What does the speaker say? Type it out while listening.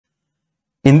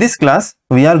In this class,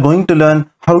 we are going to learn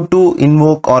how to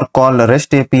invoke or call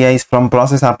REST APIs from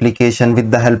process application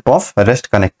with the help of REST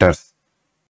connectors.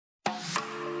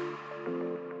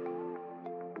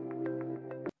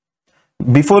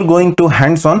 Before going to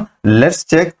hands-on, let's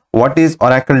check what is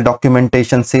Oracle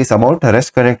documentation says about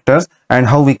REST connectors and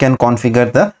how we can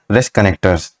configure the REST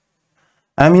connectors.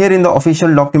 I am here in the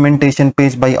official documentation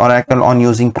page by Oracle on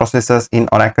using processes in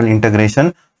Oracle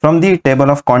integration. From the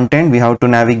table of content, we have to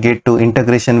navigate to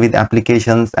integration with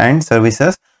applications and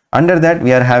services. Under that,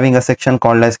 we are having a section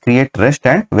called as create REST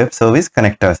and web service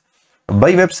connectors.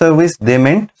 By web service, they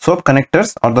meant SOAP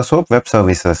connectors or the SOAP web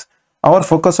services. Our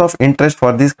focus of interest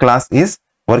for this class is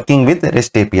working with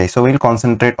REST API. So we'll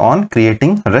concentrate on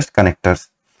creating REST connectors.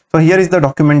 So here is the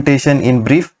documentation in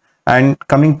brief. And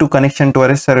coming to connection to a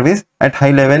REST service, at high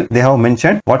level, they have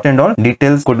mentioned what and all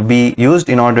details could be used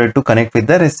in order to connect with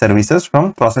the REST services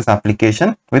from process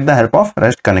application with the help of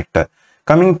REST connector.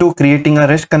 Coming to creating a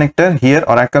REST connector, here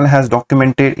Oracle has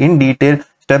documented in detail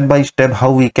step by step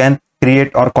how we can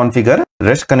create or configure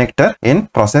REST connector in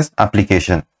process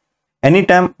application.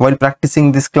 Anytime while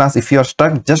practicing this class, if you are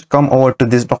stuck, just come over to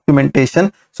this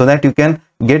documentation so that you can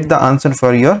get the answer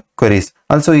for your queries.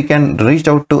 Also, you can reach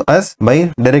out to us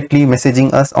by directly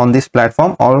messaging us on this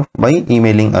platform or by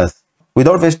emailing us.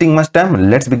 Without wasting much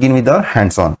time, let's begin with our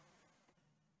hands-on.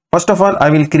 First of all, I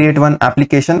will create one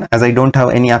application as I don't have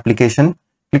any application.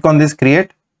 Click on this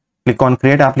create, click on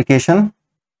create application.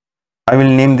 I will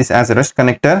name this as REST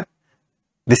connector.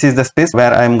 This is the space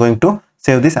where I am going to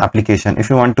save this application.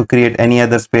 If you want to create any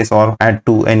other space or add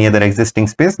to any other existing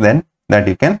space, then that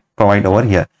you can provide over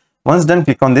here. Once done,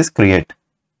 click on this create.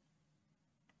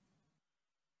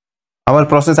 Our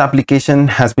process application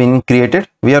has been created.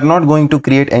 We are not going to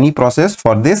create any process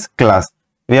for this class.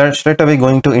 We are straight away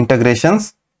going to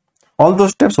integrations. All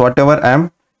those steps, whatever I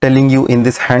am telling you in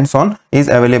this hands-on, is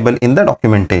available in the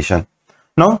documentation.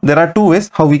 Now, there are two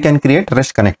ways how we can create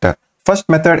REST connector. First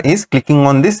method is clicking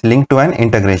on this link to an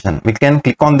integration. We can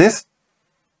click on this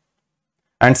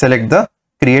and select the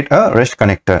create a REST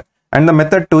connector. And the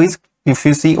method 2 is, if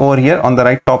you see over here on the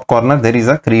right top corner, there is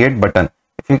a create button.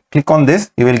 If you click on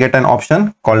this, you will get an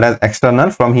option called as external.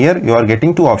 From here, you are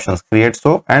getting two options, create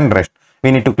SOAP and REST.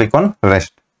 We need to click on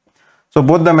REST. So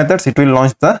both the methods, it will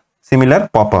launch the similar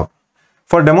pop-up.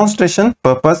 For demonstration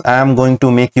purpose, I am going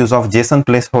to make use of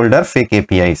JSONPlaceholder fake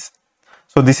APIs.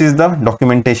 So this is the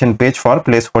documentation page for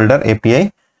placeholder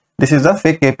API. This is the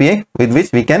fake API with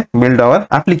which we can build our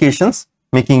applications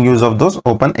making use of those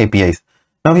open APIs.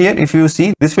 Now here, if you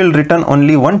see, this will return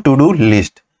only one to-do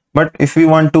list. But if we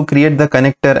want to create the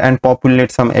connector and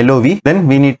populate some LOV, then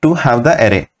we need to have the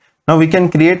array. Now we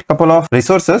can create couple of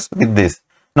resources with this.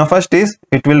 Now first is,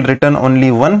 it will return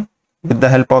only one with the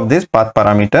help of this path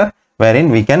parameter,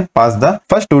 wherein we can pass the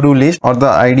first to-do list or the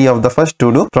ID of the first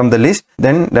to-do from the list,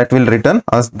 then that will return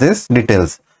us this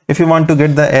details. If you want to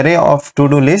get the array of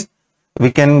to-do list, we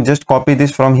can just copy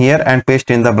this from here and paste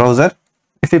in the browser.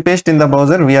 If we paste in the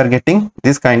browser, we are getting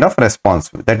this kind of response.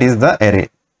 That is the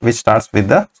array, which starts with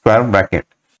the square bracket.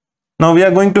 Now we are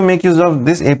going to make use of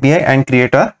this API and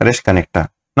create a REST connector.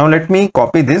 Now let me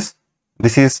copy this.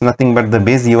 This is nothing but the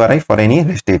base URI for any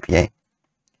REST API.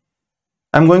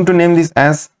 I'm going to name this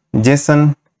as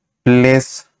JSON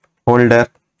placeholder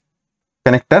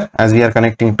connector, as we are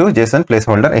connecting to JSON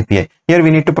placeholder API. Here we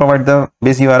need to provide the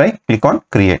base URI. Click on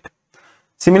create.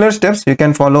 Similar steps you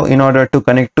can follow in order to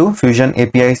connect to Fusion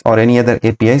APIs or any other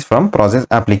APIs from process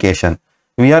application.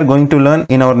 We are going to learn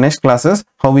in our next classes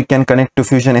how we can connect to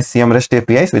Fusion SCM REST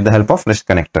APIs with the help of REST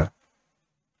connector.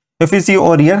 If you see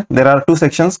over here, there are two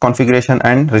sections, configuration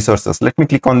and resources. Let me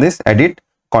click on this edit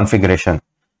configuration.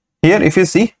 Here, if you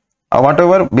see,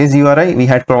 whatever base URI we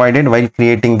had provided while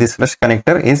creating this REST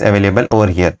connector is available over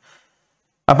here.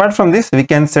 Apart from this, we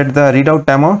can set the readout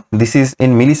timeout. This is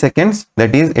in milliseconds.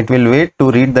 That is, it will wait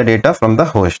to read the data from the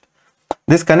host.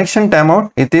 This connection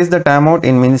timeout, it is the timeout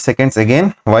in milliseconds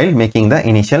again while making the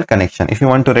initial connection. If you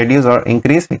want to reduce or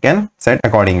increase, we can set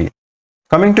accordingly.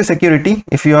 Coming to security,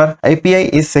 if your API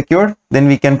is secured, then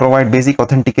we can provide basic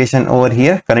authentication over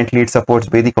here. Currently, it supports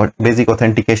basic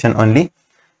authentication only.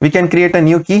 We can create a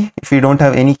new key. If you don't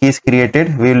have any keys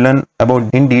created, we will learn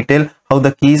about in detail how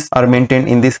the keys are maintained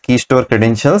in this key store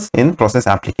credentials in process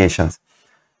applications.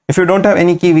 If you don't have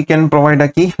any key, we can provide a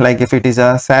key, like if it is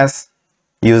a SaaS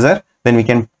user, then we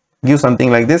can give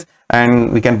something like this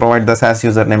and we can provide the SaaS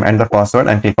username and the password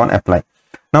and click on apply.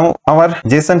 Now our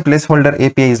JSON placeholder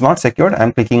API is not secured.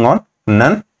 I'm clicking on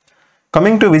none.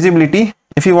 Coming to visibility,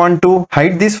 if you want to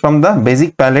hide this from the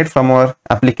basic palette from our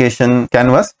application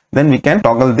canvas, then we can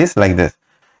toggle this like this.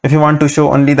 If you want to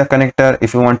show only the connector,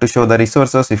 if you want to show the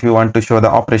resources, if you want to show the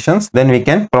operations, then we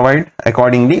can provide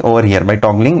accordingly over here by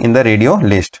toggling in the radio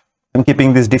list. I'm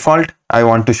keeping this default. I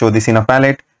want to show this in a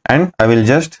palette, and I will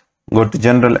just go to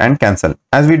general and cancel.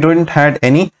 As we don't had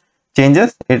any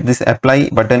changes, this apply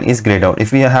button is grayed out.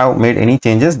 If we have made any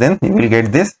changes, then you will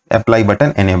get this apply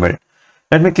button enabled.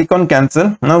 Let me click on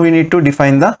cancel. Now we need to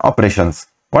define the operations.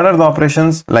 What are the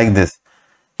operations? Like this.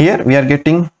 Here we are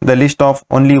getting the list of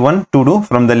only one to do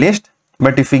from the list,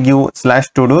 but if we give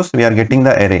 /to dos, we are getting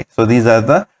the array. So these are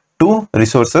the two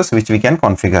resources which we can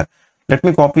configure. Let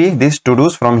me copy this to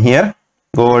dos from here,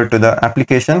 go over to the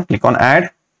application, click on add,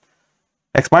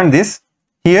 expand this.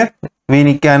 Here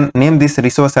we can name this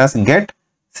resource as get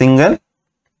single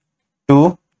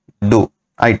to do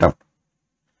item.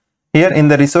 Here in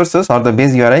the resources or the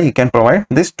base URI, you can provide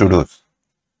this to dos.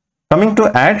 Coming to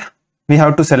add, we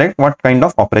have to select what kind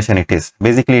of operation it is.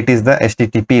 Basically, it is the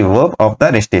HTTP verb of the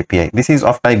REST API. This is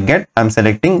of type get. I'm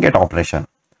selecting get operation.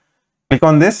 Click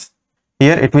on this.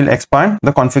 Here it will expand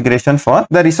the configuration for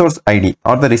the resource ID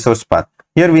or the resource path.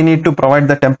 Here we need to provide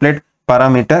the template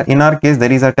parameter. In our case,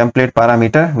 there is a template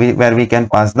parameter where we can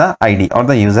pass the ID or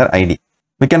the user ID.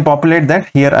 We can populate that.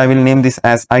 Here I will name this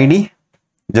as ID.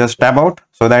 Just tab out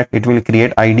so that it will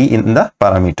create ID in the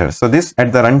parameters. So this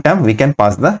at the runtime we can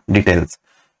pass the details.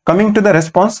 Coming to the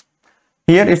response,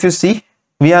 here if you see,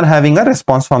 we are having a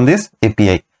response from this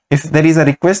API. If there is a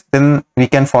request, then we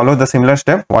can follow the similar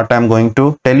step what I am going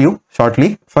to tell you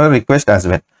shortly for a request as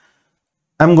well.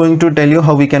 I am going to tell you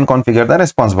how we can configure the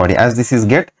response body. As this is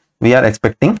get, we are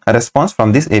expecting a response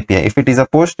from this API. If it is a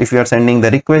post, if you are sending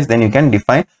the request, then you can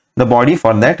define the body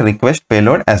for that request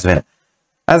payload as well.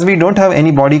 As we don't have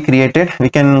any body created, we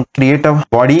can create a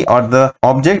body or the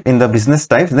object in the business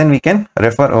types, then we can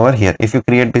refer over here. If you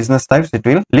create business types, it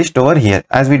will list over here.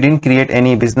 As we didn't create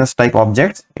any business type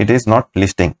objects, it is not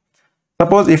listing.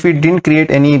 Suppose if we didn't create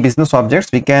any business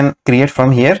objects, we can create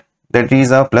from here. That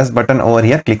is a plus button over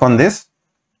here. Click on this.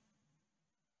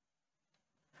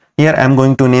 Here I am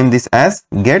going to name this as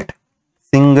get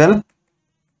single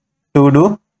to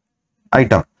do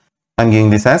item. I am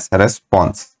giving this as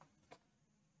response.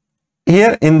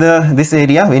 Here in this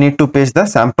area, we need to paste the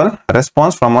sample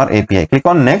response from our API. Click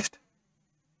on next.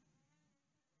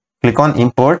 Click on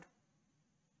import.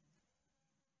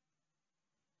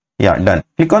 Yeah, done.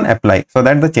 Click on apply so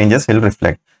that the changes will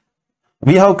reflect.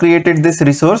 We have created this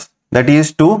resource that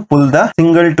is to pull the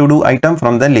single to do item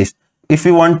from the list. If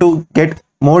you want to get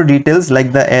more details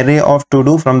like the array of to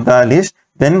do from the list,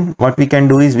 then what we can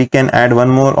do is we can add one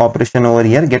more operation over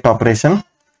here, get operation.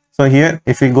 So here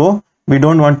if we go, we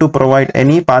don't want to provide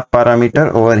any path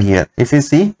parameter over here. If you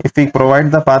see, if we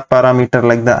provide the path parameter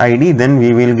like the ID, then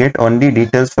we will get only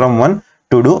details from one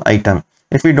to do item.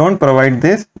 If we don't provide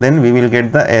this, then we will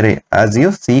get the array as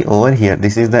you see over here.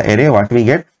 This is the array what we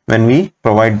get when we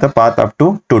provide the path up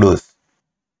to dos.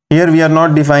 Here we are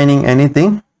not defining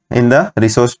anything in the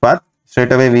resource path.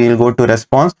 Straight away we will go to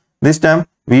response. This time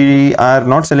we are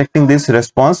not selecting this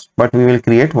response, but we will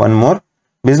create one more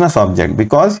business object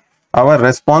because our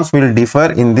response will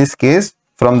differ in this case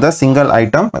from the single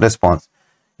item response.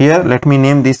 Here let me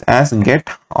name this as get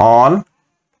all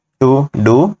to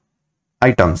do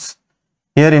items.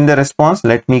 Here in the response,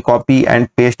 let me copy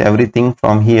and paste everything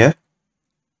from here.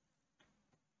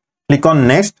 Click on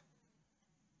next.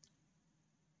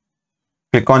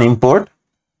 Click on import.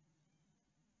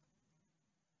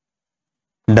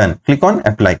 Done. Click on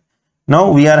apply. Now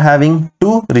we are having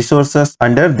two resources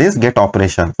under this get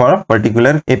operation for a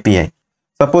particular API.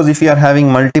 Suppose if you are having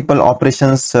multiple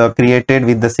operations created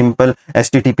with the simple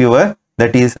HTTP verb,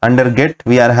 that is under get,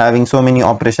 we are having so many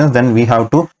operations, then we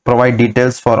have to provide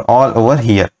details for all over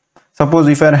here. Suppose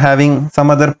if you are having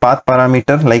some other path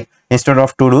parameter, like instead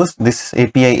of to do's, this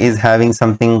API is having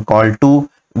something called to,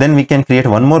 then we can create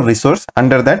one more resource.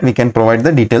 Under that we can provide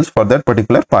the details for that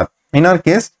particular path. In our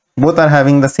case, both are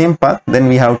having the same path, then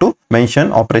we have to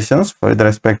mention operations with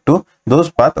respect to those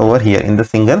paths over here in the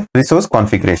single resource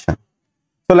configuration.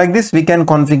 So like this, we can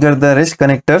configure the REST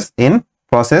connectors in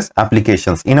process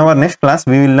applications. In our next class,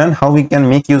 we will learn how we can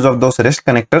make use of those REST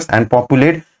connectors and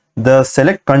populate the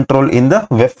select control in the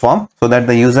web form so that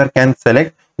the user can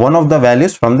select one of the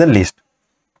values from the list.